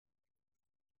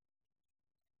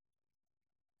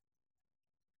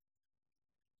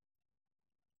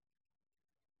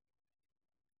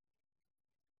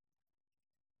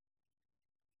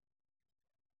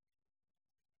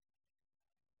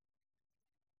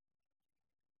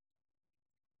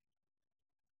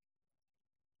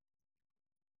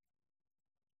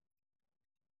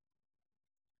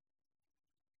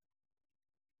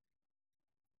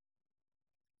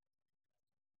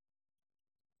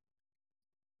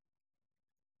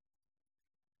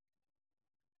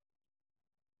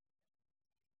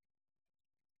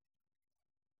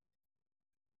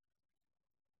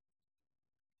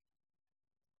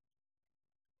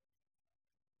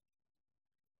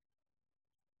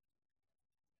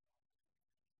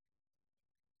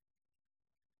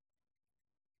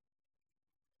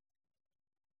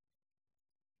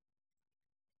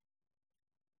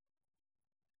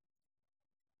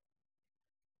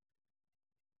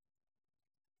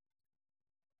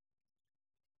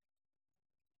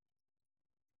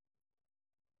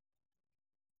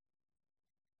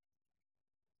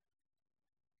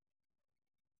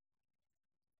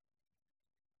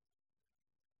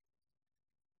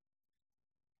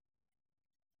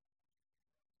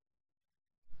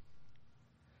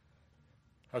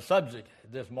Our subject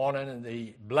this morning is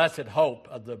the blessed hope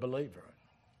of the believer.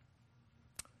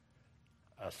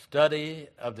 A study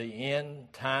of the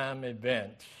end time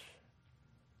events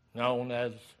known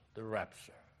as the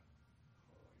rapture.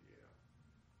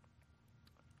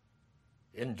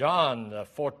 In John, the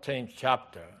 14th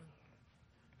chapter,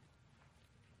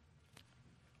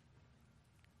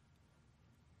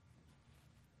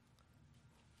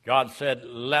 God said,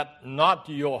 "Let not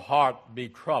your heart be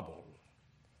troubled.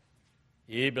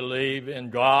 Ye believe in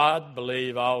God,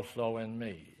 believe also in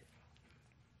me.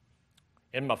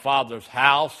 In my Father's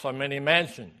house are many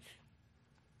mansions.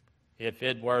 If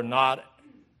it were not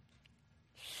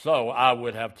so, I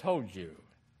would have told you.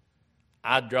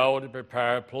 I go to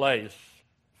prepare a place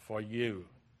for you.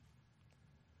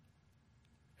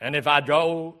 And if I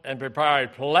go and prepare a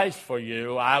place for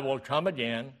you, I will come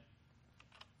again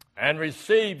and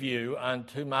receive you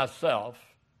unto myself,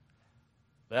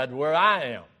 that where I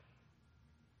am,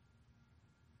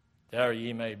 there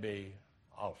ye may be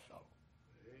also."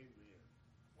 Amen.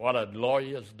 What a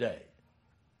glorious day.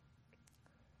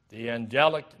 The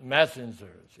angelic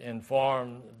messengers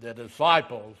informed the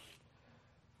disciples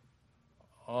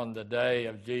on the day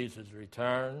of Jesus'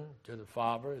 return to the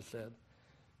Father. It said,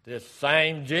 this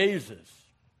same Jesus,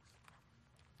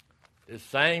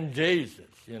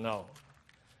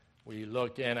 we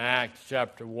look in Acts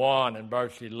chapter 1 and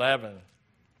verse 11,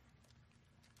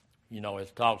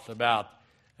 it talks about,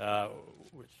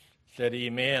 said ye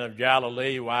men of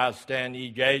Galilee, why stand ye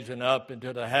gazing up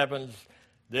into the heavens?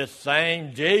 This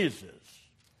same Jesus,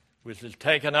 which is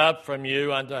taken up from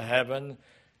you unto heaven,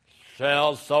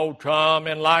 shall so come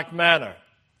in like manner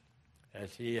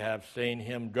as ye have seen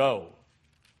him go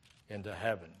into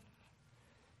heaven.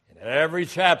 In every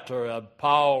chapter of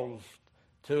Paul's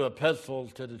 2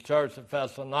 epistles to the church of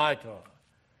Thessalonica,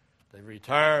 the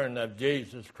return of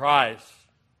Jesus Christ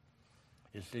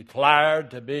is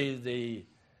declared to be the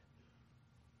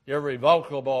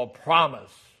irrevocable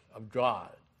promise of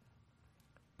God.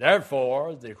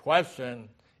 Therefore, the question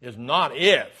is not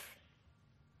if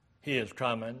he is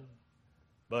coming,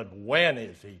 but when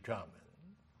is he coming?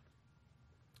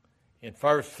 In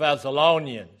 1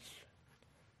 Thessalonians,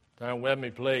 turn with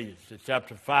me please to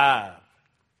chapter 5.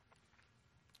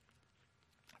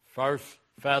 1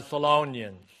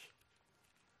 Thessalonians,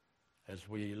 as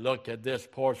we look at this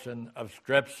portion of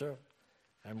Scripture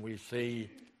and we see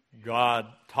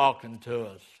God talking to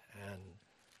us, and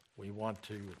we want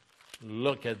to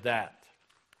look at that.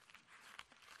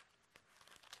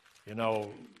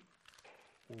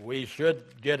 We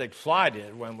should get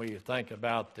excited when we think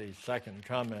about the second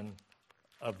coming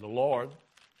of the Lord.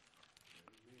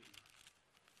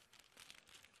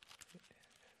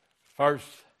 1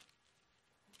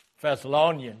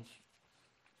 Thessalonians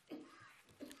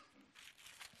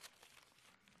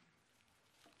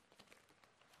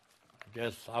I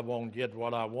guess I won't get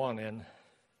what I want in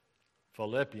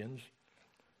Philippians,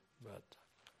 but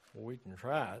we can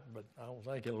try it, but I don't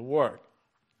think it'll work.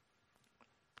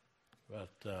 But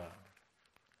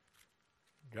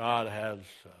God has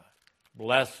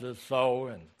blessed us so,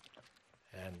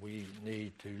 and we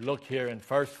need to look here in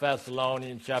 1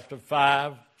 Thessalonians chapter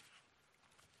 5.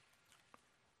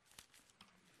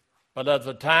 "But of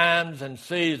the times and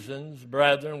seasons,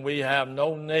 brethren, we have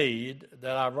no need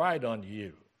that I write unto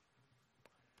you.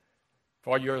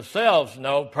 For yourselves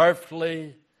know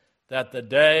perfectly that the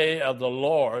day of the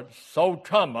Lord so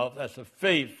cometh as a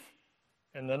thief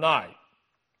in the night.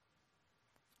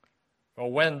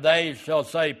 For when they shall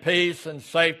say peace and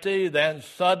safety, then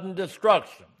sudden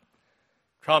destruction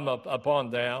cometh upon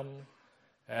them,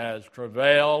 as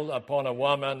travail upon a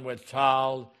woman with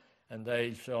child, and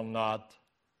they shall not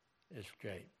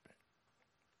escape.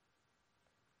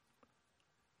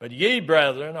 But ye,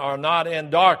 brethren, are not in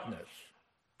darkness,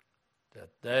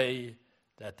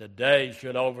 that the day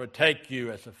should overtake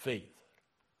you as a thief."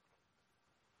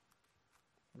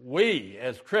 We,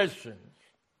 as Christians,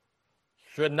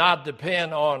 should not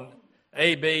depend on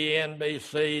AB,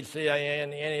 NBC,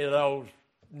 CAN, any of those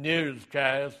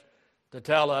newscasts to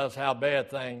tell us how bad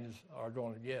things are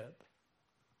going to get.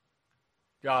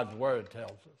 God's Word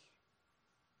tells us.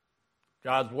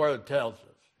 God's Word tells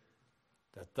us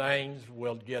that things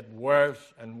will get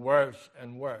worse and worse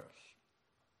and worse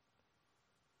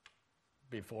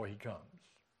before he comes.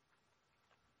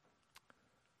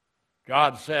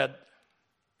 God said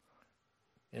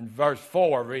in verse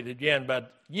 4, read it again,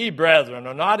 "But ye, brethren,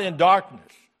 are not in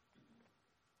darkness,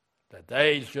 that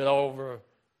they should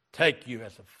overtake you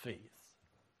as a thief.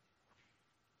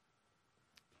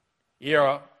 Ye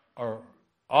are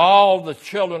all the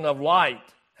children of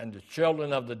light and the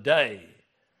children of the day.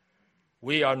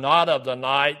 We are not of the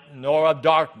night nor of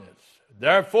darkness.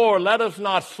 Therefore, let us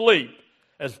not sleep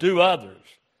as do others,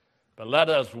 but let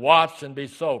us watch and be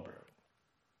sober.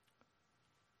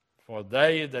 For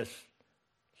they that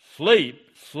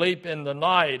sleep in the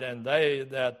night, and they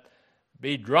that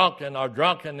be drunken are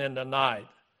drunken in the night.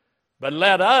 But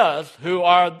let us, who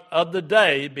are of the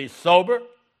day, be sober,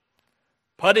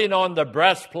 putting on the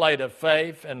breastplate of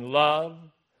faith and love,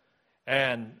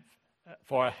 and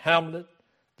for a helmet,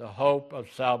 the hope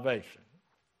of salvation.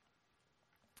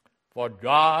 For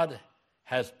God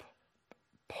has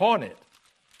pointed,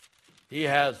 He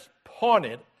has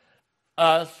pointed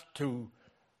us to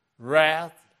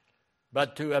wrath,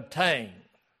 but to obtain.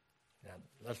 Now,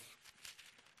 let's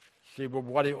see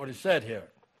what he said here.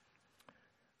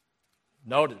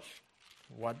 Notice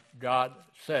what God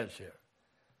says here.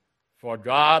 For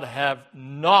God hath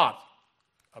not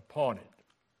appointed.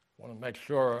 I want to make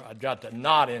sure I got the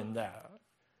not in there.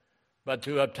 But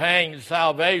to obtain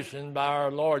salvation by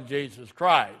our Lord Jesus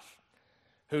Christ,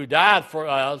 who died for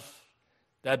us,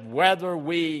 that whether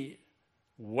we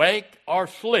wake or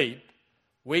sleep,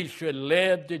 we should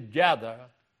live together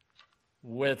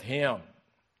with Him.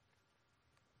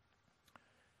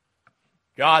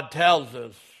 God tells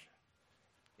us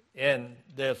in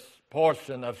this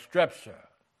portion of Scripture,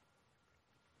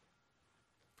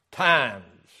 times,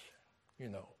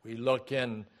 we look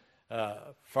in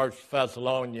 1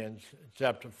 Thessalonians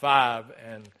chapter 5,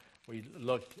 and we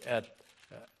looked at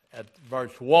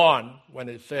verse 1 when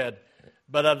it said,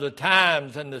 but of the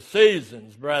times and the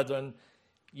seasons, brethren,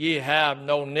 ye have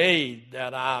no need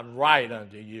that I write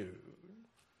unto you.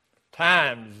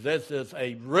 Times, this is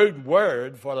a root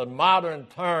word for the modern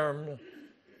term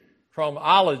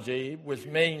chronology, which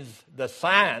means the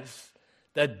science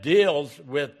that deals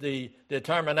with the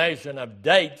determination of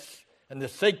dates and the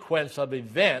sequence of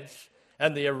events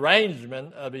and the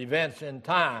arrangement of events in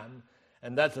time.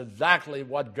 And that's exactly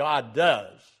what God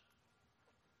does.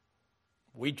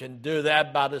 We can do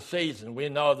that by the season. We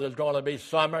know there's going to be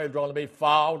summer, there's going to be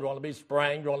fall, there's going to be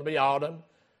spring, there's going to be autumn.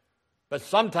 But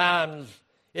sometimes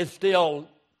it's still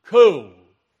cool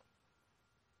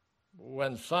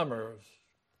when summers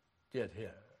get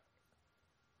here.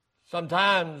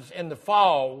 Sometimes in the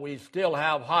fall we still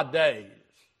have hot days.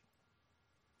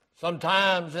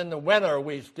 Sometimes in the winter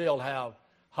we still have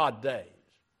hot days.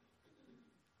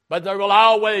 But there will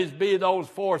always be those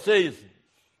four seasons.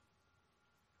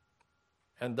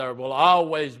 And there will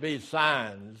always be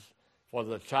signs for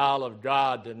the child of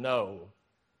God to know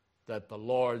that the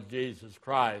Lord Jesus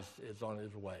Christ is on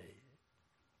His way.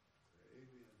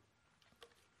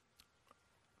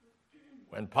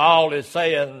 When Paul is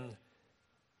saying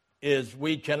is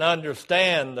we can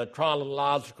understand the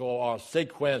chronological or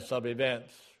sequence of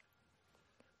events,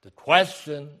 the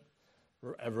question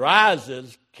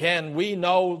arises, can we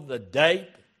know the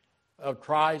date of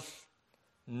Christ?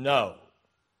 No.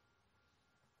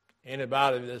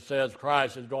 Anybody that says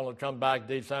Christ is going to come back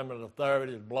December the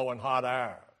 3rd is blowing hot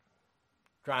air,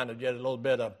 trying to get a little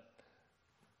bit of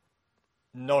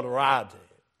notoriety.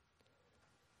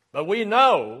 But we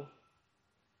know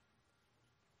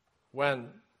when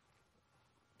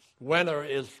winter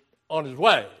is on its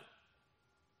way.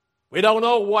 We don't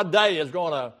know what day is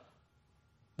going to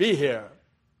be here,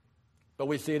 but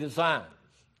we see the signs.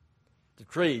 The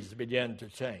trees begin to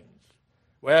change.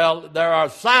 Well, there are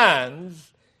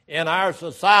signs in our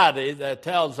society that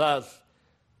tells us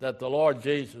that the Lord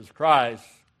Jesus Christ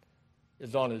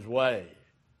is on His way.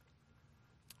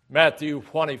 Matthew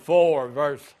 24,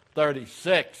 verse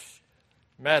 36.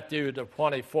 Matthew, the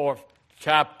 24th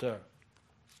chapter,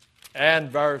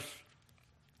 and verse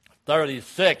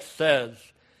 36 says,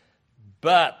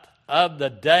 but of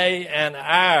the day and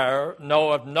hour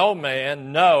knoweth no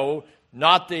man, no,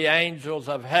 not the angels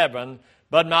of heaven,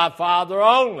 but my Father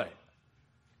only.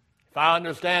 If I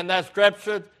understand that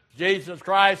scripture, Jesus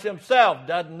Christ Himself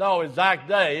doesn't know exact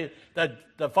day that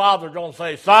the Father's going to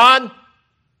say, son,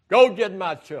 go get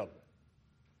my children.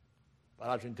 But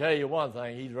I can tell you one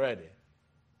thing, He's ready.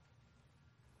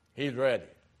 He's ready.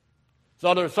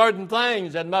 So there are certain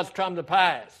things that must come to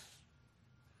pass.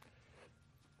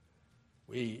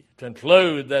 We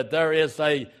conclude that there is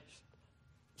a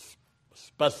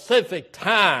specific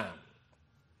time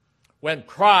when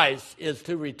Christ is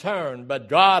to return, but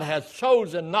God has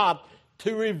chosen not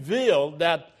to reveal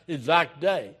that exact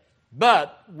day.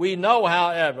 But we know,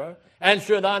 however, and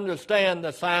should understand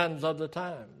the signs of the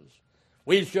times.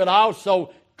 We should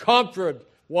also comfort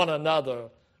one another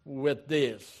with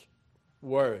these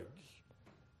words.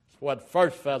 It's what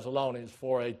 1 Thessalonians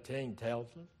 4:18 tells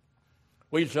us.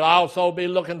 We should also be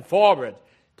looking forward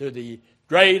to the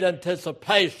great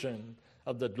anticipation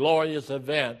of the glorious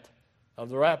event of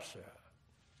the rapture.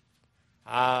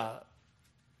 I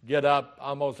get up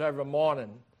almost every morning.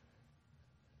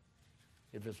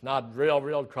 If it's not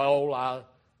real cold, I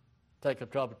take a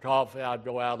cup of coffee, I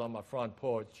go out on my front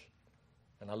porch,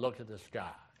 and I look at the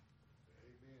sky.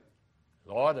 Amen.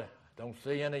 Lord, I don't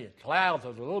see any clouds.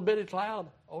 There's a little bitty cloud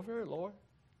over here, Lord.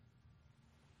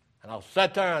 And I'll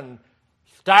sit there and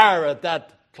stare at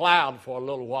that cloud for a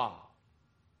little while,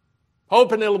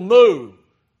 hoping it'll move,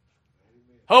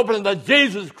 hoping that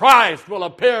Jesus Christ will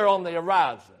appear on the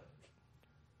horizon.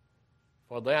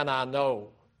 For then I know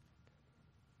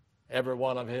every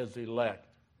one of his elect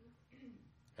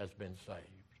has been saved.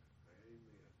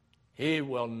 He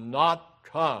will not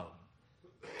come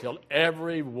till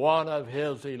every one of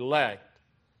his elect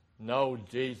knows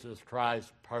Jesus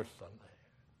Christ personally.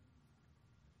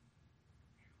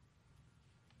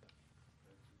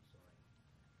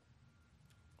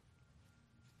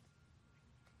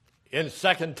 In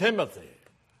 2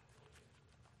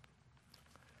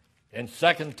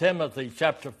 Timothy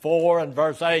chapter 4 and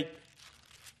verse 8,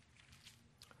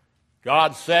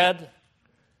 God said,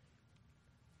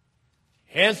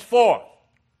 henceforth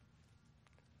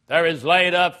there is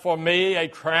laid up for me a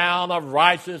crown of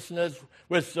righteousness,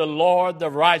 which the Lord, the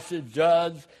righteous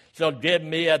judge, shall give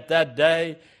me at that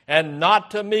day, and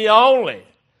not to me only,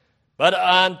 but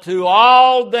unto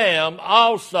all them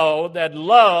also that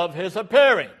love his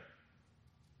appearing.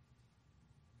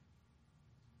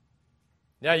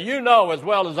 Now, you know as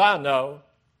well as I know,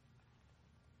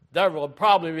 there will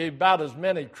probably be about as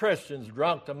many Christians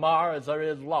drunk tomorrow as there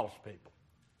is lost people.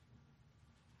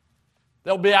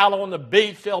 They'll be out on the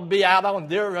beach, they'll be out on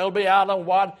deer, they'll be out on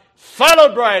what?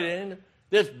 Celebrating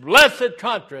this blessed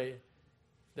country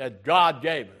that God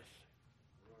gave us.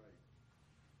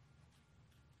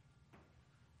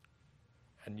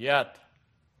 And yet,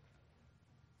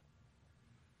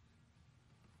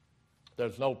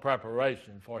 there's no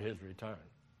preparation for his return.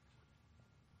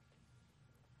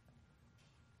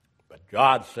 But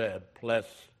God said,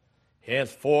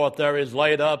 henceforth there is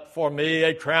laid up for me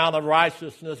a crown of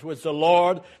righteousness, which the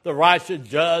Lord, the righteous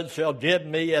judge, shall give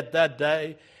me at that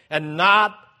day, and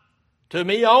not to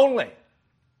me only.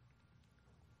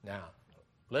 Now,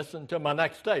 listen to my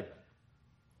next statement.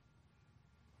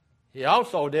 He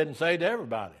also didn't say to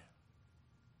everybody.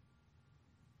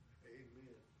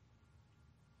 Amen.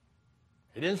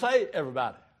 He didn't say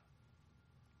everybody.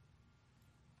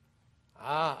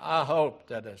 I hope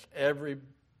that as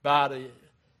everybody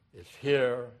is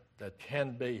here that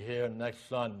can be here next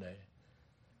Sunday,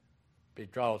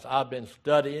 because I've been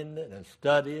studying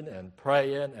and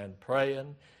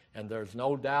praying, and there's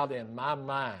no doubt in my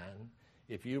mind,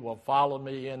 if you will follow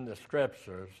me in the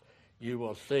Scriptures, you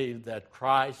will see that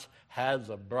Christ has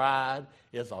a bride,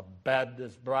 is a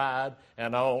Baptist bride,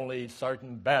 and only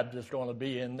certain Baptists are going to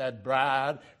be in that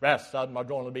bride. The rest of them are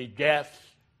going to be guests.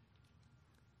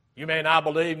 You may not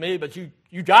believe me, but you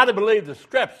got to believe the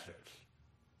Scriptures.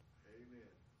 Amen.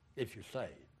 If you're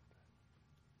saved.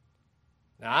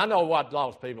 Now, I know what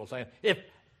lost people are saying.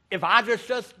 If I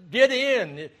just get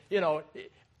in,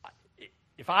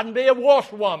 if I can be a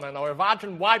washwoman, or if I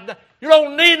can wipe down, you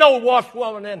don't need no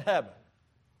washwoman in heaven.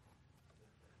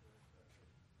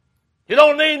 You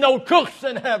don't need no cooks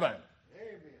in heaven.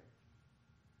 Amen.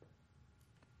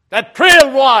 That tree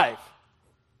of life.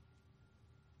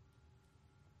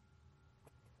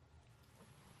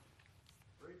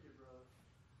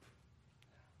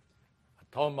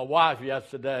 I told my wife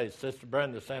yesterday, Sister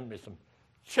Brenda sent me some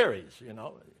cherries,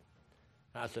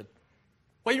 I said,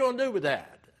 what are you going to do with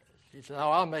that? She said,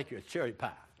 I'll make you a cherry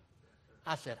pie.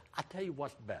 I said, I'll tell you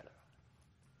what's better.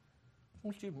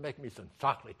 Won't you make me some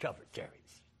chocolate-covered cherries?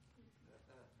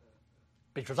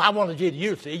 Because I want to get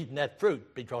used to eating that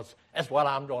fruit, because that's what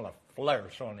I'm going to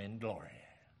flourish on in glory.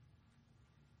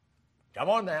 Come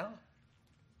on now. Amen.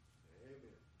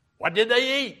 What did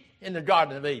they eat in the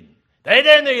Garden of Eden? They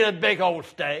didn't eat a big old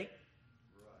steak.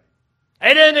 Right.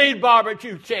 They didn't eat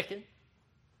barbecue chicken.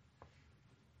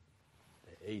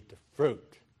 They ate the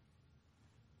fruit.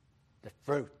 The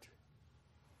fruit.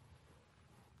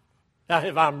 Now,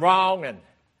 if I'm wrong, and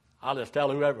I'll just tell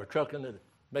whoever cooking to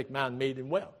make my meeting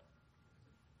well.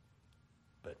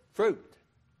 But fruit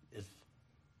is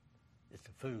the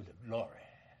food of glory.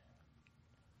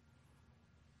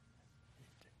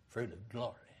 It's the fruit of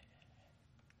glory.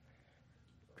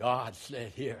 God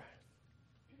said here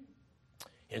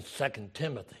in 2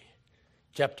 Timothy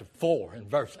chapter 4 and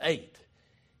verse 8,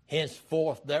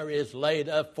 henceforth there is laid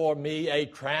up for me a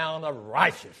crown of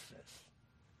righteousness,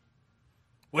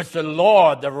 which the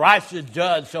Lord, the righteous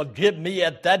judge, shall give me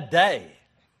at that day.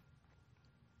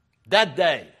 That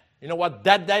day. You know what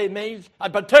that day means? A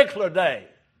particular day.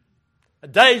 A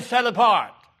day set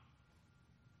apart.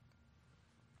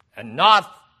 And not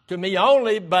to me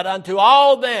only, but unto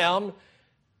all them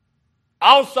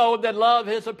also that love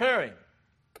his appearing.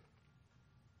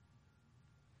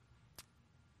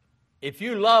 If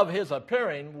you love his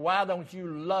appearing, why don't you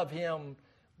love him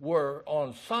where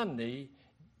on Sunday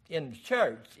in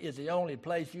church is the only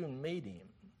place you can meet him?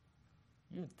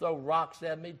 You throw rocks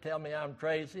at me, tell me I'm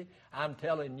crazy. I'm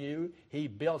telling you, he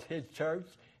built his church,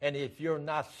 and if you're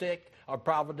not sick or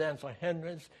providential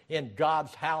hindrance in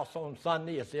God's house on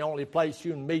Sunday, it's the only place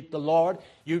you can meet the Lord.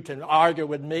 You can argue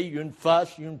with me, you can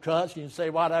fuss, you can cuss, you can say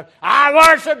whatever. I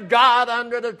worship God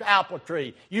under the apple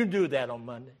tree. You do that on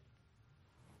Monday,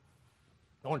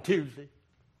 on Tuesday,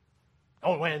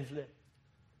 on Wednesday.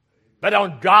 But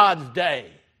on God's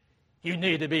day, you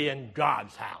need to be in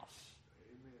God's house.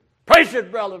 Preach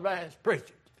it, Brother Vance, preach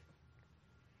it.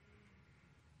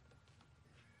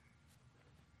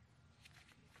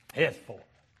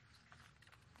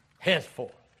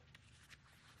 Henceforth.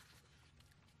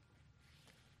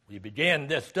 We begin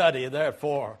this study,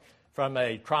 therefore, from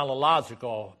a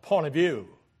chronological point of view.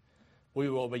 We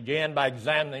will begin by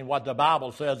examining what the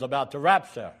Bible says about the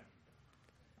rapture.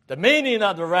 The meaning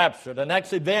of the rapture, the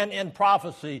next event in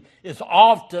prophecy, is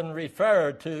often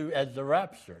referred to as the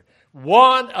rapture.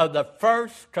 One of the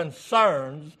first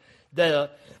concerns that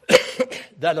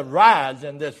arise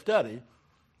in this study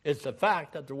is the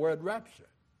fact that the word rapture.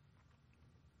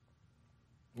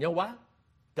 You know why?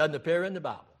 Doesn't appear in the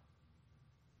Bible.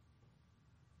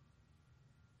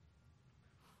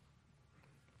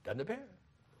 Doesn't appear.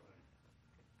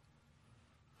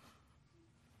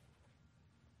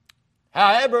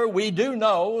 However, we do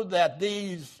know that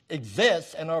these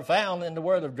exist and are found in the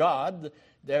Word of God.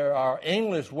 There are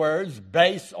English words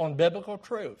based on biblical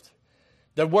truth.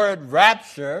 The word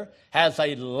rapture has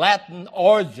a Latin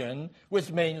origin,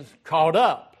 which means caught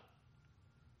up.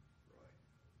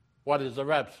 What is a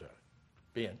rapture?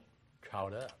 Being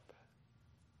caught up.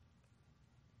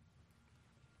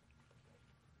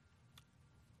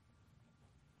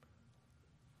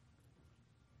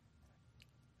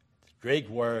 The Greek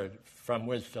word from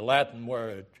which the Latin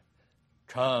word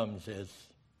comes is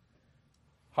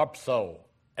harpazo,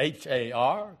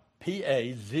 Harpazo,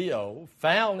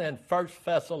 found in 1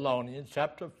 Thessalonians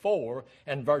chapter 4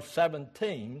 and verse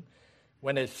 17,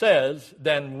 when it says,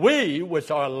 "Then we which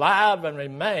are alive and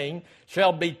remain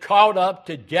shall be caught up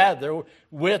together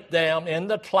with them in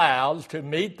the clouds to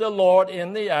meet the Lord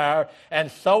in the air,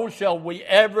 and so shall we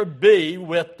ever be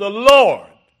with the Lord."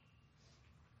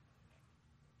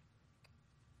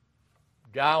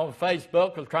 Guy on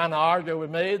Facebook was trying to argue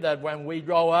with me that when we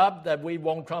grow up that we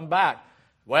won't come back.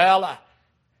 Well,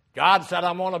 God said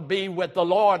I'm going to be with the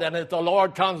Lord, and if the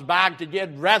Lord comes back to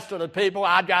get rest of the people,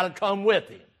 I've got to come with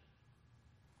him.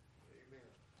 Amen.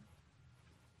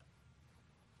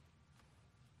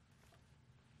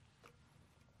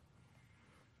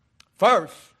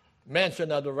 First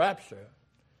mention of the rapture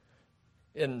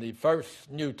in the first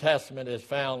New Testament is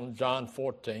found in John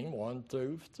 14, 1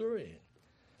 through 3.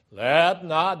 "Let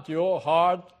not your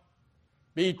heart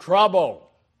be troubled.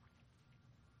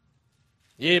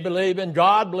 Ye believe in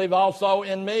God, believe also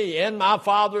in me. In my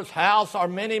Father's house are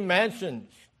many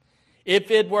mansions.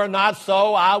 If it were not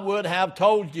so, I would have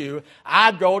told you.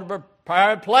 I go to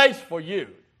prepare a place for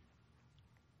you."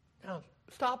 Now,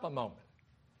 stop a moment.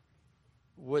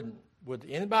 Would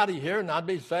anybody here not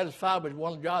be satisfied with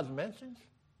one of God's mentions?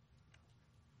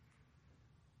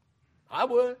 I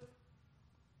would.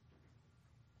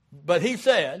 But he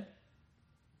said,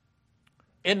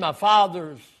 "In my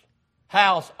Father's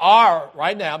house are,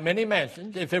 right now, many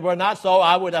mansions. If it were not so,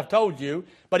 I would have told you."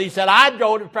 But he said, "I'd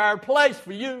go to prepare a place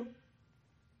for you."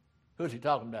 Who's he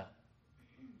talking about?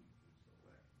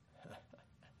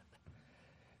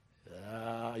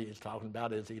 He's talking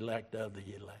about his elect of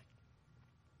the elect.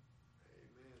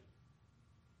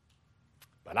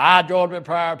 "But I go to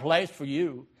prepare a place for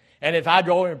you. And if I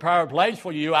go and prepare a place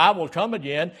for you, I will come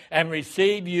again and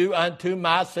receive you unto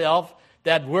myself,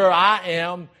 that where I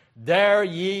am, there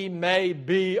ye may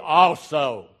be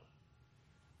also."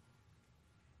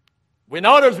 We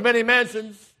know there's many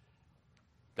mansions.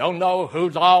 Don't know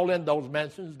who's all in those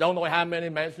mansions. Don't know how many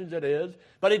mansions it is.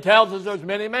 But he tells us there's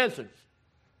many mansions.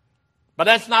 But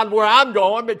that's not where I'm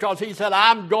going, because he said,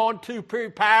 "I'm going to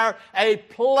prepare a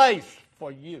place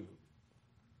for you."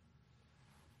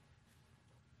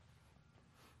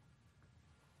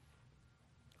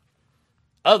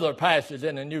 Other passages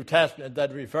in the New Testament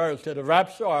that refers to the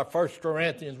rapture are 1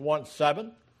 Corinthians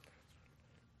 1:7.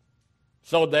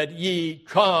 "So that ye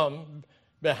come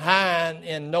behind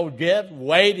in no gift,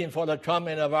 waiting for the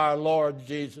coming of our Lord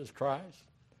Jesus Christ?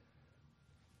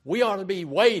 We ought to be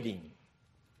waiting.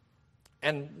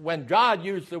 And when God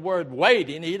used the word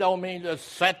waiting, he don't mean just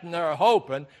sitting there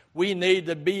hoping. We need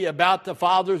to be about the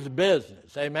Father's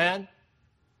business. Amen?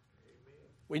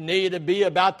 We need to be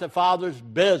about the Father's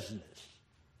business.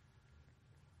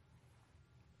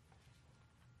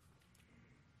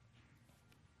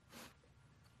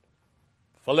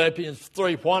 Philippians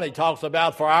 3:20 talks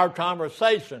about for our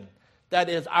conversation, that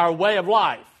is our way of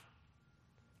life.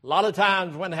 A lot of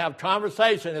times when they have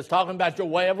conversation, it's talking about your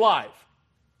way of life.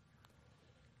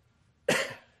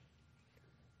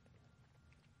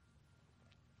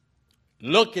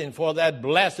 Looking for that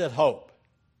blessed hope.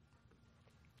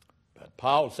 But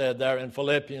Paul said there in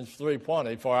Philippians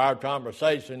 3:20, for our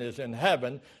conversation is in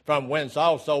heaven, from whence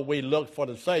also we look for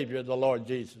the Savior, the Lord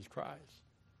Jesus Christ.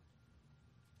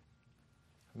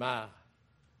 My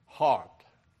heart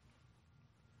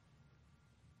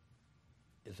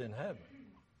is in heaven.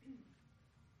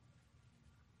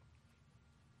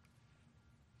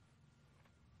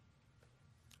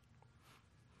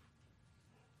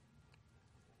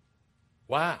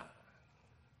 Why?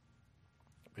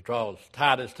 Because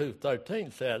Titus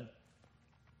 2:13 said,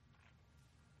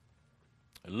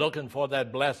 looking for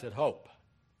that blessed hope.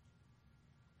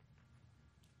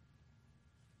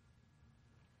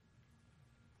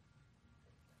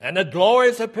 And the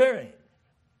glorious appearing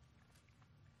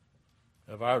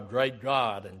of our great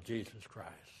God and Jesus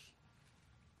Christ.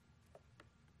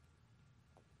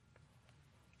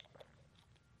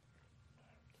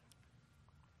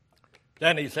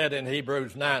 Then he said in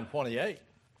Hebrews 9:28,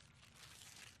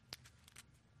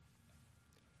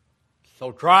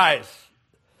 so Christ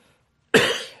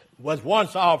was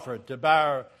once offered to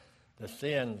bear the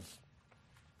sins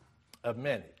of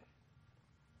many.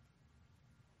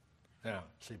 Now,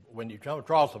 see, when you come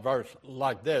across a verse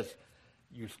like this,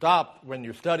 you stop, when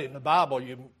you're studying the Bible,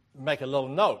 you make a little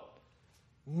note.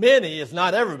 Many is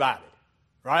not everybody,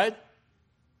 right?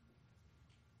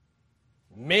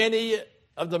 Many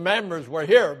of the members were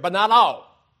here, but not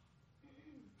all.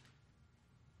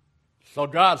 So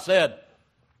God said,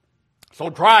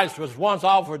 so Christ was once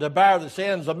offered to bear the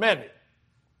sins of many.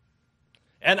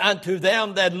 And unto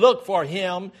them that look for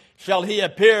him shall he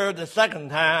appear the second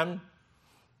time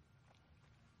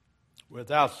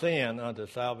without sin unto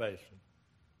salvation.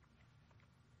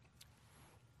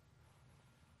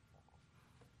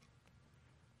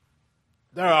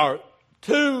 There are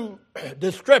two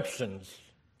descriptions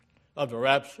of the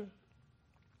rapture.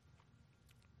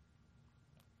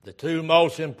 The two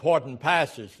most important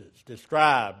passages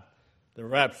describe the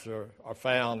rapture are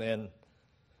found in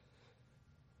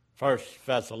 1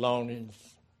 Thessalonians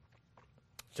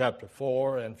chapter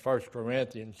 4 and 1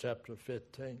 Corinthians chapter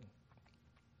 15.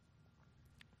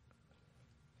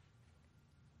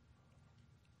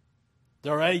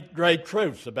 There are 8 great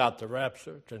truths about the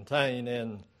rapture contained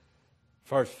in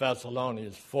 1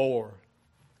 Thessalonians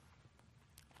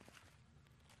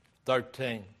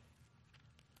 4:13.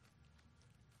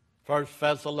 1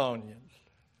 Thessalonians,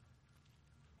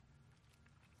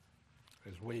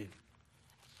 as we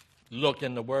look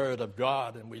in the Word of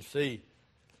God and we see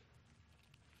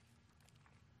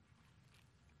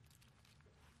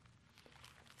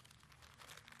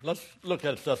let's look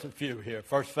at just a few here.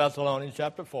 1 Thessalonians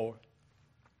chapter 4.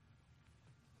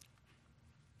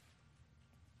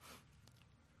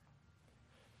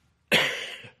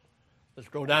 Let's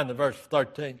go down to verse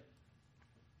 13.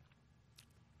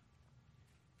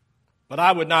 But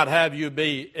I would not have you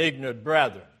be ignorant,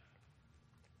 brethren,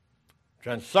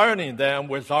 concerning them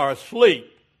which are asleep,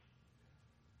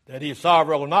 that ye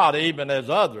sorrow not, even as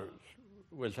others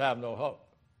which have no hope.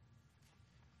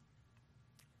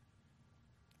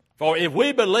 For if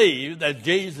we believe that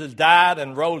Jesus died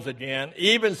and rose again,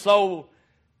 even so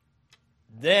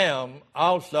them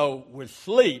also which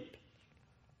sleep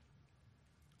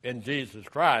in Jesus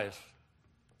Christ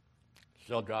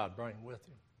shall God bring with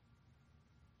him.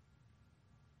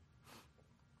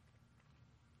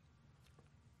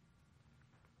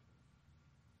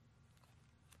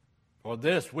 For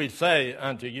this we say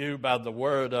unto you by the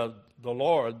word of the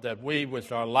Lord, that we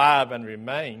which are alive and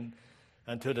remain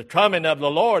unto the coming of the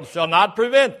Lord shall not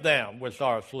prevent them which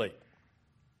are asleep.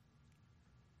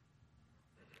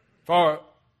 For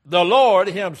the Lord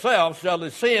himself shall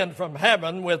descend from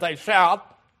heaven with a shout,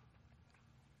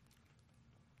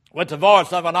 with the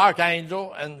voice of an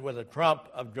archangel, and with the trump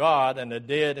of God, and the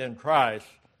dead in Christ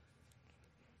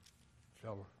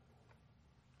shall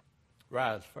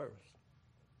rise first.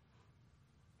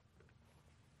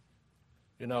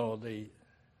 You know, the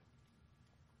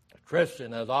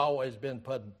Christian has always been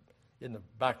put in the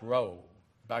back row,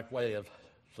 back way of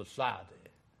society.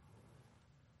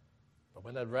 But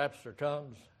when that rapture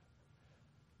comes,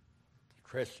 the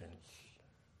Christians,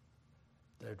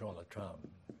 they're going to come.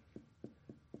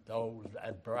 Those,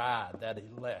 that bride, that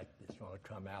elect is going to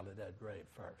come out of that grave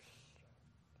first.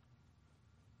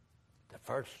 The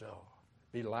first shall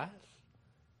be last,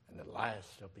 and the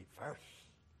last shall be first.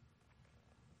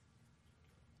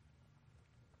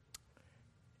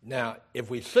 Now, if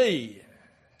we see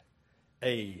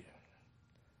a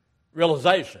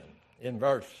realization in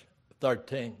verse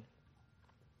 13,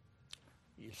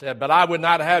 he said, "But I would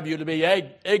not have you to be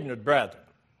ignorant, brethren,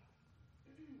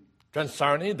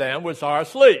 concerning them which are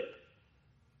asleep,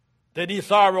 that ye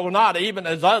sorrow not, even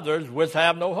as others which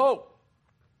have no hope."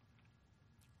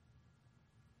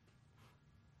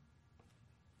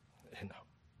 You know,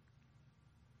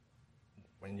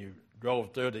 when you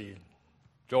drove through the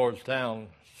Georgetown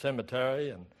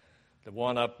Cemetery and the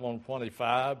one up on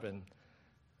 25, and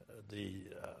the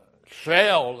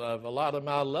shell of a lot of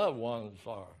my loved ones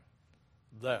are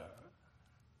there,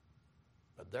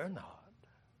 but they're not.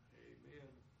 Amen.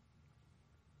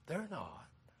 They're not.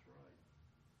 That's right.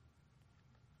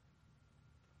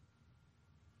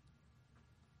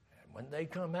 And when they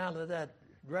come out of that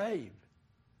grave,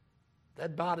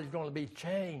 that body's going to be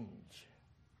changed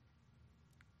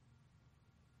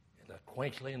in the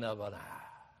twinkling of an eye.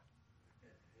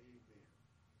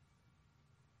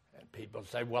 And people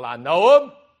say, "Well, I know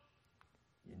him."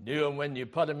 You knew him when you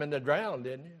put him in the ground,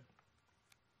 didn't you?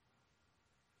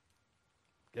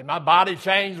 Did my body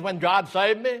change when God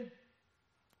saved me?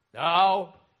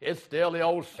 No, it's still the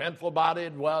old sinful body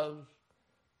it was,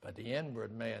 but the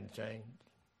inward man changed.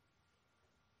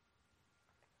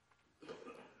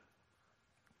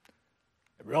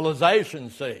 The realization,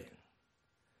 see,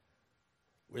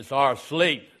 which are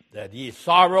asleep, that ye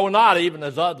sorrow not, even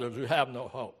as others who have no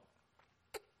hope.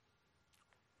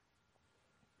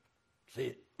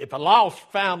 See, if a lost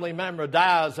family member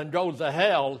dies and goes to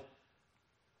hell,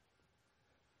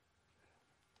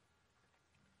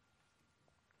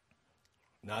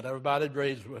 not everybody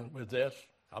agrees with this.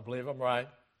 I believe I'm right.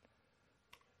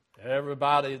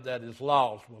 Everybody that is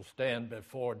lost will stand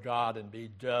before God and be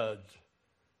judged,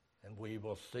 and we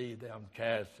will see them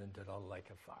cast into the lake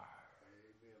of fire.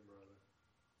 Amen, brother.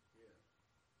 Yeah.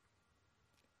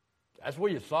 That's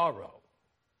where you sorrow.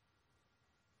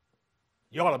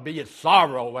 You ought to be in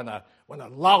sorrow when a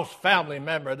lost family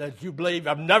member that you believe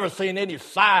have never seen any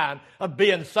sign of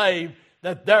being saved,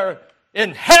 that they're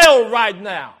in hell right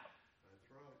now.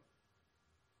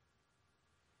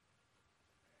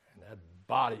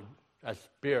 Body, that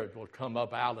spirit will come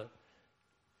up out of,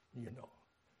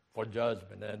 for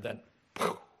judgment, and then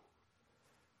poof,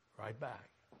 right back.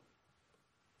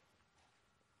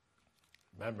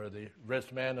 Remember the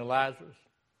rich man and Lazarus?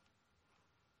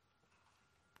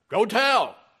 Go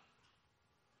tell.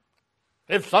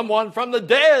 If someone from the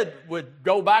dead would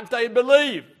go back, they'd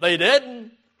believe. They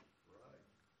didn't.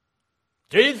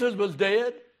 Jesus was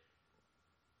dead.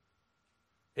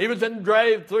 He was in the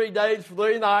grave 3 days,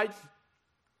 3 nights.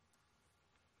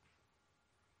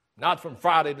 Not from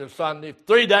Friday to Sunday,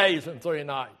 3 days and 3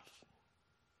 nights.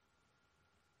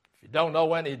 If you don't know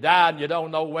when he died, you don't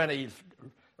know when he's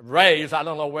raised, I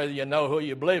don't know whether you know who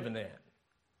you're believing in.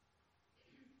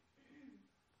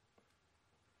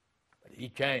 But he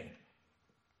came.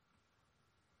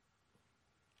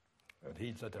 And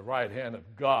he's at the right hand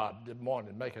of God this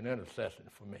morning making intercession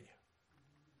for me.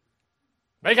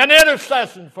 Make an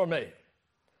intercession for me.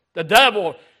 The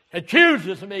devil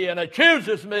accuses me,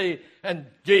 and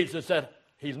Jesus said,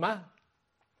 he's mine.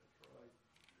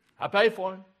 I pay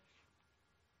for him.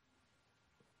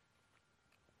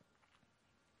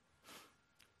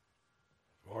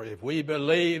 For if we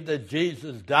believe that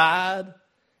Jesus died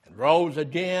and rose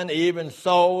again, even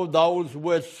so those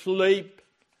which sleep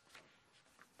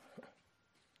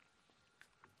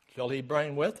shall he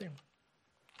bring with him.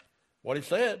 What he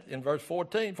said in verse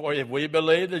 14, for if we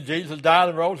believe that Jesus died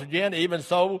and rose again, even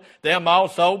so them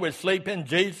also which sleep in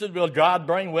Jesus will God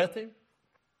bring with him.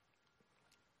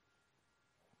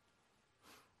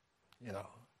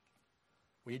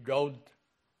 We go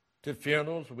to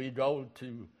funerals, we go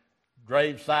to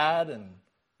graveside, and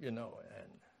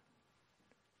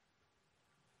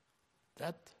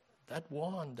that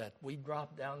one that we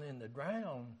drop down in the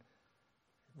ground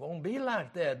won't be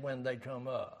like that when they come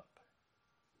up.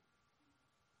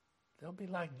 They'll be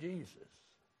like Jesus.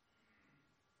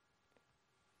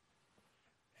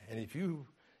 And if you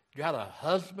got a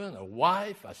husband, a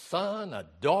wife, a son, a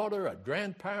daughter, a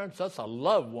grandparent, that's a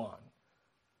loved one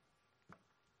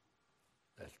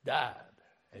that's died,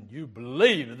 and you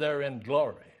believe they're in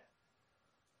glory,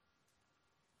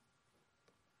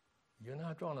 You're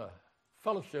not going to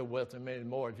fellowship with him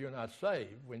anymore if you're not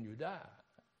saved when you die.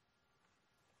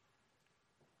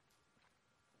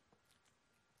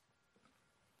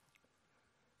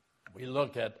 We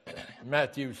look at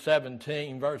Matthew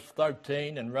 17, verse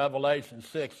 13, and Revelation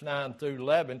 6, 9 through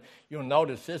 11. You'll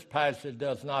notice this passage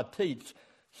does not teach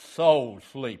soul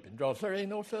sleeping. Because there ain't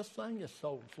no such thing as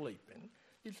soul sleeping.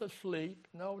 He's asleep.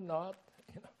 No, not.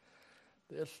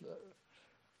 This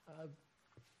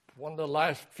one of the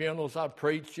last funerals I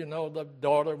preached, the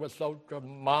daughter was so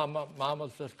mama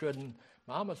just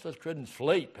couldn't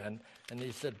sleep, and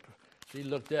he said, she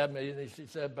looked at me and she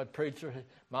said, "But preacher,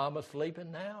 Mama's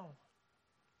sleeping now."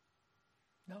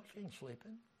 No, she ain't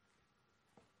sleeping.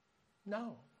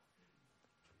 No.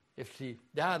 If she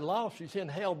died lost, she's in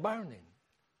hell burning.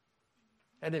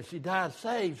 And if she died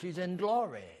saved, she's in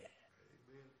glory.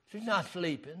 Amen. She's not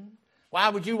sleeping. Why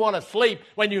would you want to sleep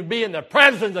when you be in the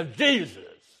presence of Jesus?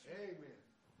 Amen.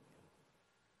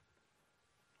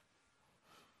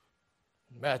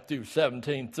 Matthew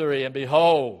 17:3, and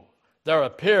behold, there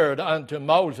appeared unto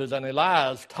Moses and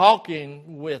Elias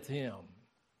talking with him.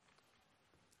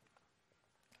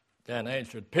 Then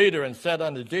answered Peter and said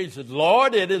unto Jesus,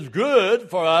 Lord, it is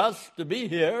good for us to be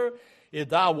here. If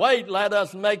thou wait, let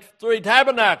us make 3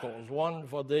 tabernacles, one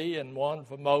for thee, and one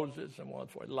for Moses, and one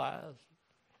for Elias.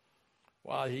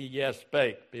 While he yet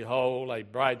spake, behold, a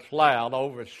bright cloud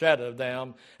overshadowed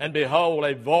them, and behold,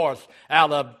 a voice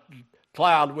out of the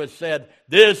cloud which said,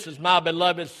 This is my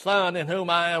beloved Son, in whom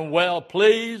I am well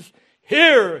pleased.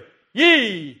 Hear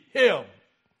ye him.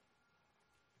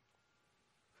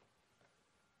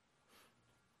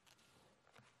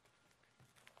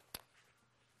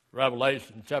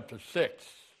 Revelation chapter 6.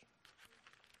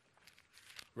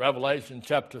 Revelation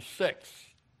chapter 6,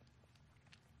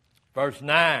 verse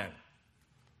 9.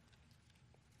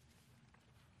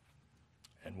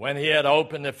 And when he had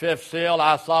opened the 5th seal,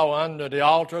 I saw under the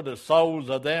altar the souls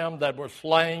of them that were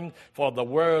slain for the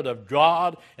word of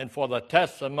God and for the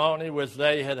testimony which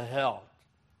they had held.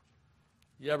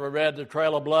 You ever read The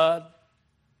Trail of Blood?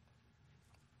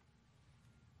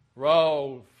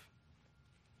 Rose.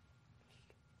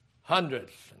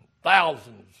 Hundreds and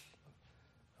thousands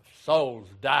of souls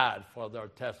died for their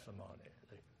testimony.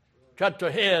 They cut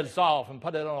their heads off and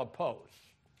put it on a post.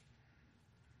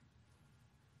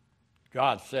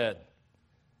 God said,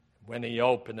 when he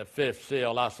opened the 5th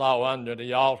seal, I saw under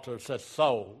the altar such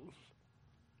souls.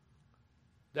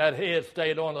 That head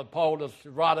stayed on the pole, it's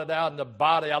rotted out in the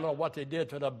body. I don't know what they did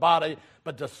to the body,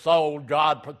 but the soul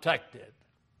God protected.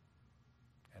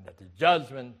 And at the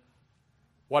judgment,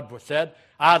 what was said?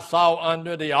 I saw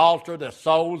under the altar the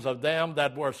souls of them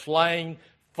that were slain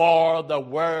for the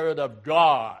word of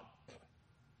God.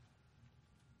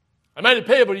 How many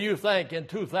people do you think in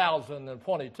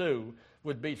 2022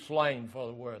 would be slain for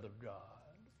the word of God?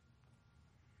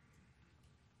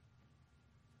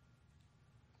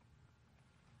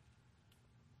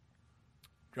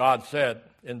 God said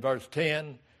in verse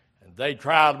 10, and they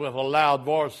cried with a loud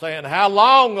voice, saying, How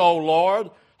long, O Lord,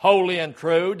 holy and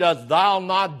true, dost thou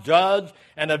not judge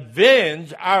and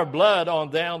avenge our blood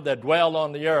on them that dwell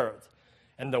on the earth?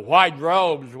 And the white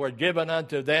robes were given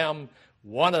unto them,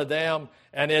 one of them,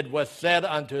 and it was said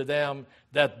unto them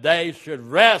that they should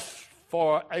rest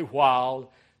for a while,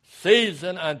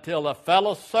 season until the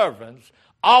fellow servants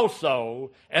also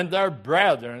and their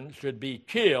brethren should be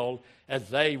killed as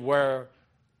they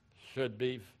should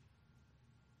be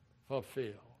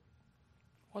fulfilled.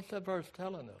 What's that verse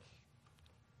telling us?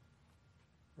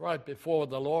 Right before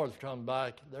the Lord's come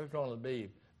back, there's going to be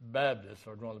Baptists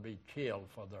who are going to be killed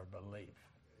for their belief.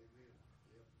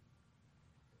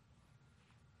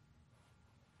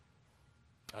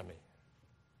 I mean,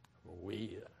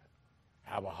 we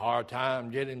have a hard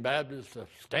time getting Baptists to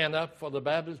stand up for the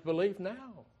Baptist belief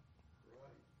now.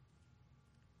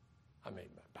 I mean,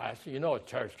 Pastor, a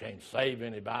church can't save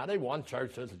anybody. One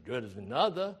church is as good as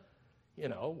another.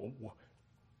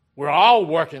 We're all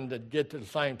working to get to the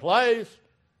same place.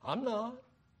 I'm not.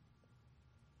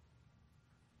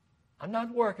 I'm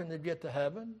not working to get to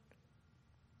heaven.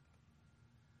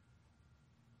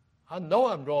 I know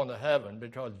I'm going to heaven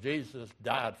because Jesus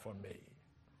died for me.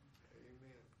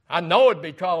 Amen. I know it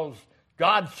because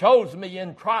God chose me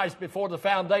in Christ before the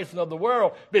foundation of the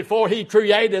world. Before he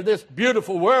created this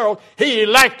beautiful world, he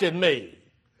elected me.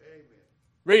 Amen.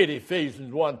 Read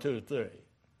Ephesians 1, 2, 3.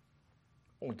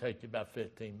 Won't take you about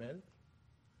 15 minutes.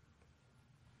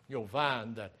 You'll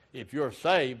find that if you're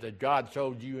saved, that God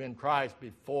chose you in Christ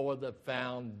before the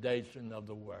foundation of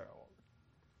the world.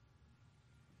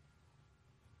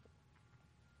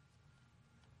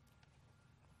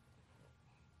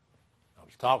 I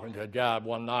was talking to a guy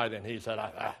one night, and he said,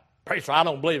 Preacher, I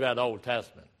don't believe that Old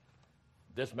Testament.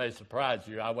 This may surprise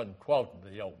you. I wasn't quoting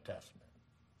the Old Testament.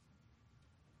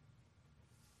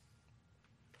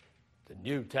 The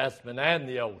New Testament and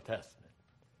the Old Testament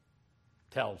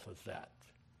tells us that.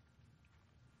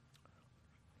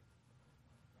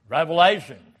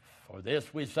 Revelation, for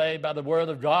this we say by the word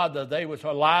of God, that they which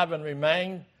are alive and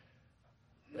remain,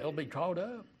 they'll be caught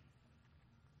up.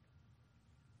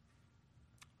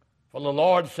 For the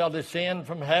Lord shall descend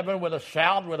from heaven with a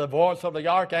shout, with the voice of the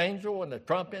archangel and the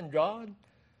trumpet in God.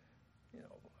 You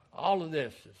know, all of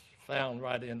this is found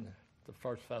right in the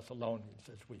First Thessalonians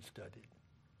as we studied.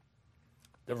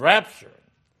 The rapture,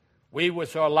 we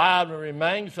which are alive and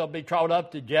remain shall be caught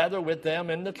up together with them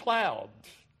in the clouds.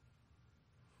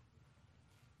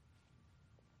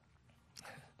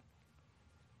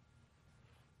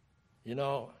 You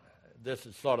know, this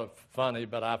is sort of funny,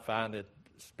 but I find it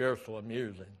spiritual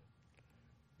amusing.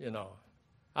 You know,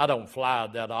 I don't fly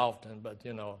that often, but,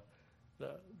 you know,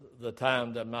 the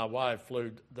time that my wife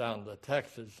flew down to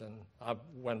Texas and I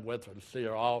went with her to see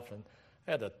her off and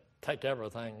had to take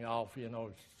everything off, you know,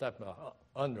 except my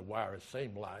underwear, it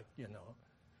seemed like, you know.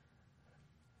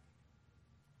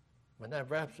 When that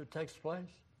rapture takes place,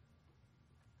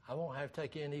 I won't have to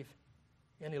take any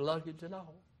luggage at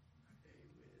all.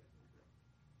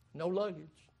 No luggage.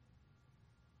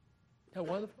 Isn't that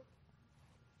wonderful?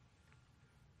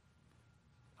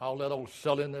 All that old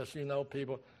silliness, you know,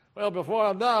 people, well, before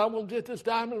I die, I'm going to get this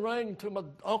diamond ring to my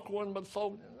uncle and my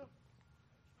soul. You know?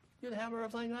 You'd have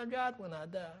everything I got when I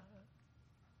die.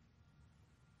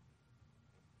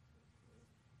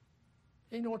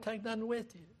 You ain't going to take nothing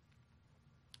with you.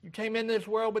 You came in this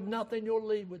world with nothing, you'll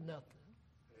leave with nothing.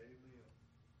 Amen.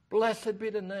 Blessed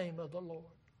be the name of the Lord.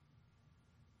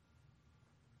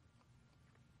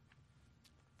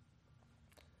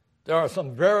 There are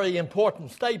some very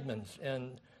important statements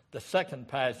in the second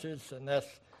passage, and that's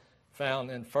found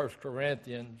in 1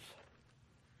 Corinthians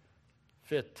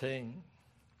 15.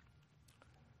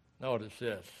 Notice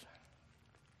this.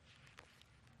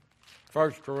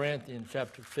 1 Corinthians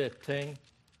chapter 15.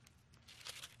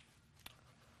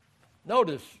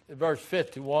 Notice verse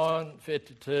 51,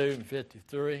 52, and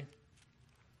 53.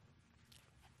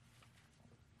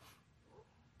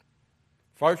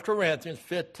 1 Corinthians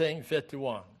 15,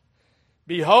 51.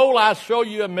 Behold, I show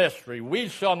you a mystery. We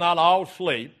shall not all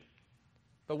sleep,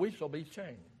 but we shall be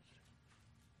changed.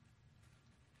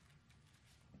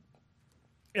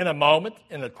 In a moment,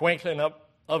 in the twinkling of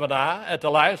an eye, at the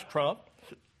last trump,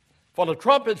 for the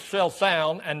trumpet shall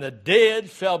sound, and the dead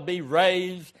shall be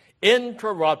raised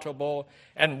incorruptible,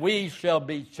 and we shall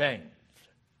be changed.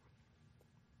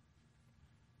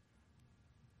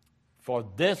 For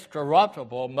this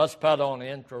corruptible must put on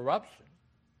incorruption,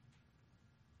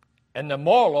 and the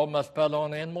mortal must put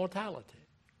on immortality.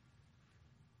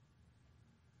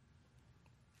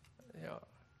 You know,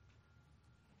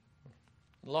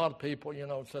 a lot of people, you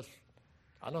know, just,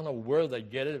 I don't know where they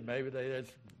get it. Maybe they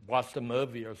just watched a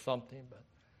movie or something. But,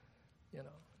 you know,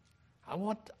 I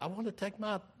want to take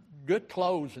my good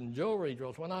clothes and jewelry,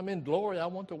 because when I'm in glory, I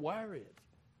want to wear it.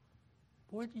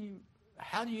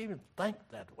 How do you even think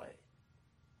that way?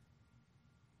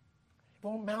 It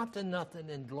won't amount to nothing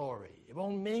in glory. It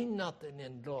won't mean nothing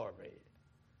in glory.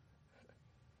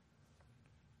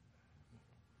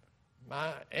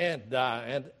 My aunt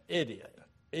died, Edith,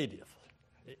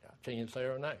 I can't say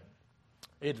her name,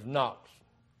 Edith Knox,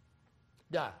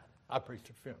 died. I preached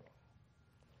her funeral.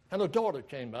 And her daughter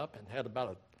came up and had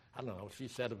about I don't know, she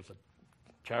said it was a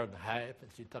yard and a half, and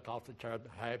she took off the yard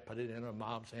and a half, put it in her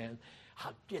mom's hand.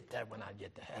 I'll get that when I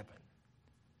get to heaven.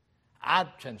 I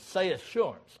can say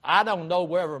assurance. I don't know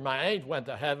wherever my angel went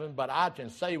to heaven, but I can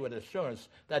say with assurance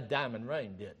that diamond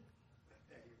ring didn't.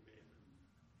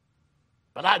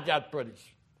 But I got pretty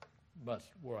much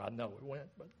where I know it went,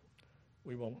 but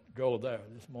we won't go there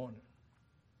this morning.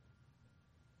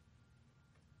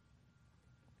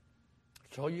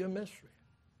 Show you a mystery.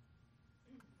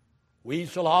 We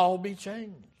shall all be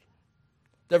changed.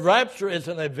 The rapture is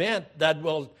an event that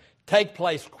will take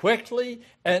place quickly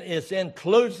and is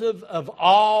inclusive of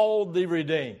all the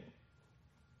redeemed.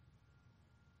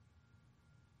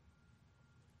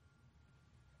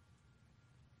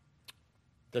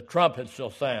 The trumpet shall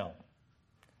sound.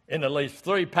 In at least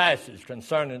 3 passages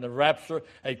concerning the rapture,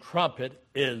 a trumpet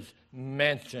is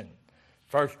mentioned.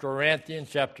 1 Corinthians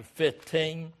chapter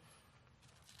 15,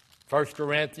 1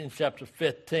 Corinthians chapter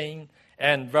 15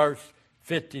 and verse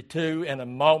 52, in a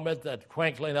moment, the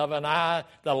twinkling of an eye,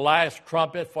 the last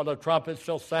trumpet, for the trumpet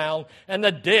shall sound, and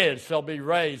the dead shall be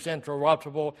raised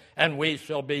incorruptible, and we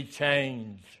shall be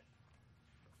changed.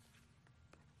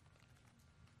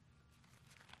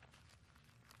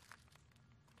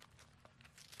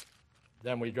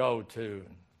 Then we go to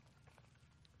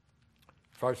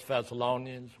 1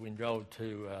 Thessalonians. We go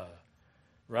to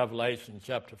Revelation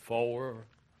chapter 4.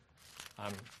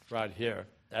 I'm right here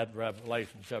at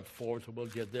Revelation chapter 4, so we'll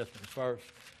get this one first.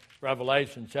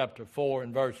 Revelation chapter 4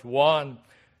 and verse 1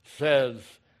 says,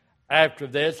 "After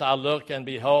this I looked, and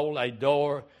behold, a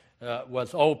door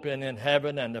was open in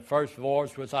heaven, and the first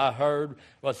voice which I heard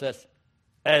was as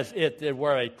if it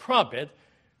were a trumpet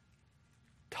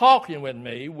talking with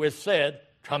me, which said,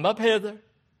 Come up hither,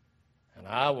 and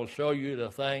I will show you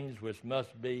the things which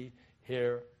must be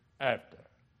hereafter."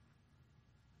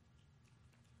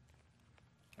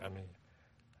 I mean,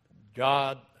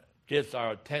 God gets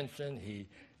our attention. He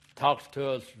talks to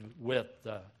us with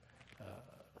the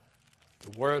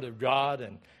Word of God.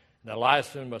 And the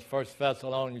last one was 1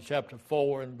 Thessalonians chapter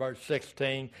 4 and verse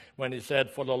 16, when he said,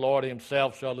 "For the Lord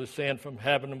himself shall descend from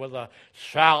heaven with a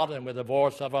shout and with the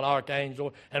voice of an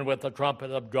archangel and with the trumpet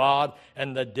of God,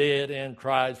 and the dead in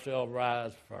Christ shall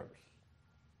rise first."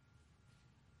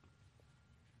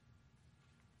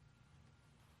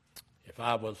 If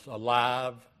I was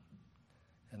alive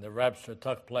and the rapture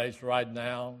took place right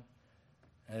now,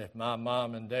 and if my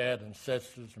mom and dad and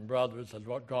sisters and brothers had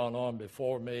gone on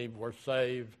before me were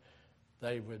saved,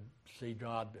 they would see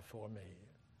God before me.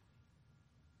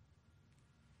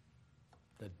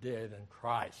 The dead in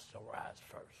Christ shall rise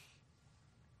first.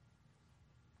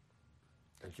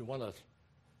 If you want to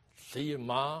see your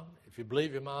mom, if you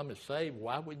believe your mom is saved,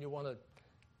 why wouldn't you want to,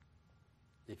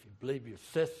 if you believe your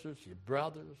sisters, your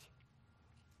brothers?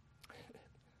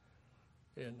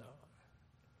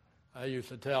 I used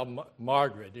to tell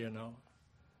Margaret,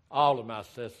 all of my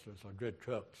sisters are good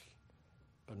cooks.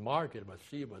 But Margaret,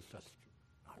 she was just,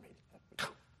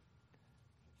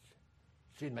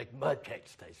 she'd make mud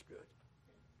cakes taste good.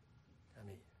 And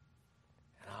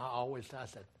I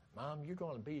said, "Mom, you're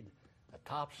going to be the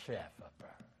top chef up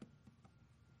there."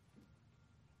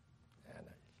 And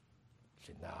she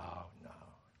said, No.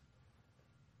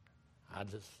 I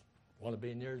just want to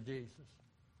be near Jesus.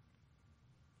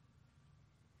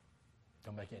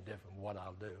 Don't make any difference what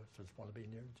I'll do. I just want to be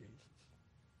near Jesus.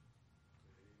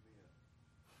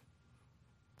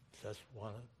 Just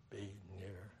want to be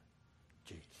near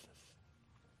Jesus.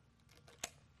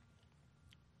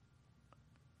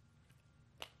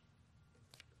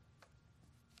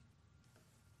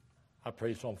 I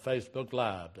preached on Facebook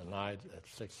Live tonight at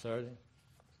 6:30.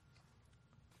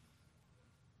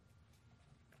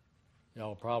 Y'all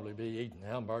will probably be eating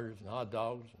hamburgers and hot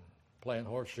dogs and playing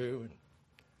horseshoe.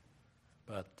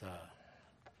 But at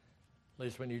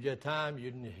least when you get time,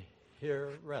 you can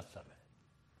hear the rest of it.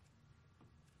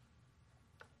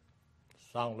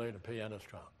 Song leader, piano,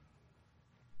 strum.